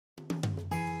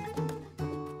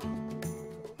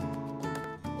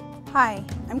Hi,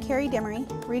 I'm Carrie Demery,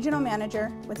 Regional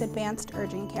Manager with Advanced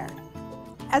Urgent Care.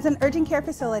 As an urgent care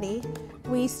facility,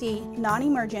 we see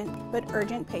non-emergent but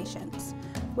urgent patients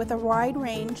with a wide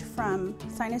range from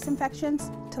sinus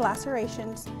infections to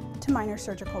lacerations to minor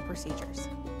surgical procedures.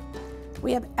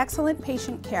 We have excellent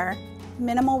patient care,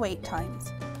 minimal wait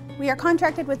times. We are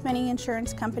contracted with many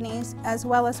insurance companies as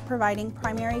well as providing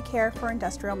primary care for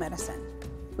industrial medicine.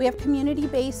 We have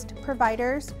community-based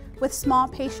providers with small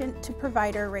patient to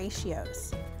provider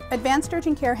ratios. Advanced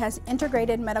Urgent Care has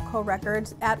integrated medical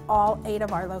records at all 8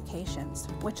 of our locations,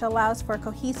 which allows for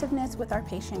cohesiveness with our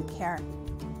patient care.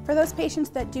 For those patients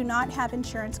that do not have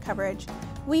insurance coverage,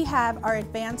 we have our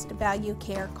Advanced Value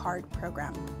Care Card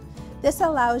program. This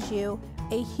allows you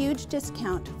a huge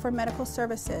discount for medical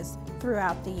services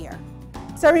throughout the year.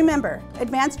 So remember,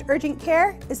 Advanced Urgent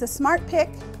Care is a smart pick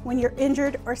when you're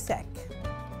injured or sick.